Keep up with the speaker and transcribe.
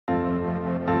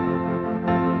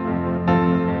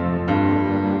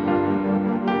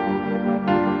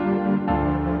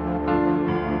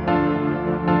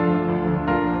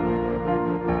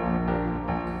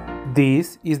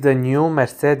This is the new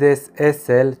Mercedes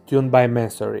SL tuned by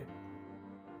Mansory.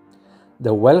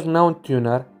 The well-known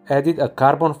tuner added a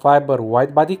carbon fiber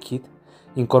wide-body kit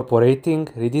incorporating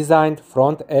redesigned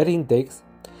front air intakes,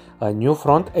 a new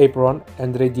front apron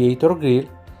and radiator grille,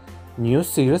 new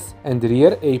sills and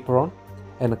rear apron,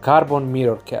 and carbon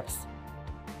mirror caps.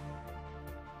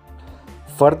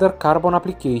 Further carbon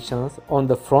applications on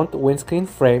the front windscreen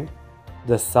frame,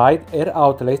 the side air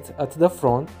outlets at the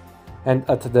front, and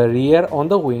at the rear on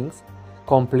the wings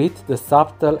complete the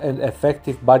subtle and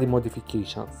effective body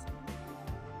modifications.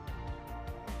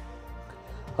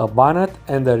 A bonnet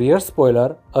and a rear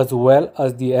spoiler, as well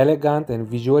as the elegant and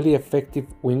visually effective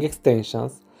wing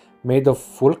extensions made of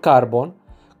full carbon,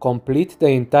 complete the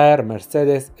entire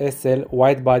Mercedes SL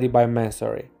Widebody by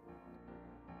Mansory.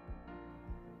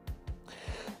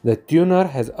 The tuner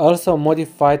has also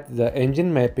modified the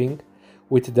engine mapping,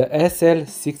 with the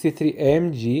SL63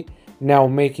 AMG now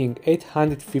making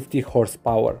 850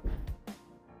 horsepower.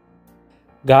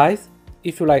 Guys,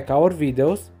 if you like our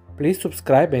videos, please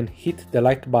subscribe and hit the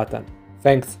like button.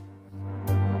 Thanks!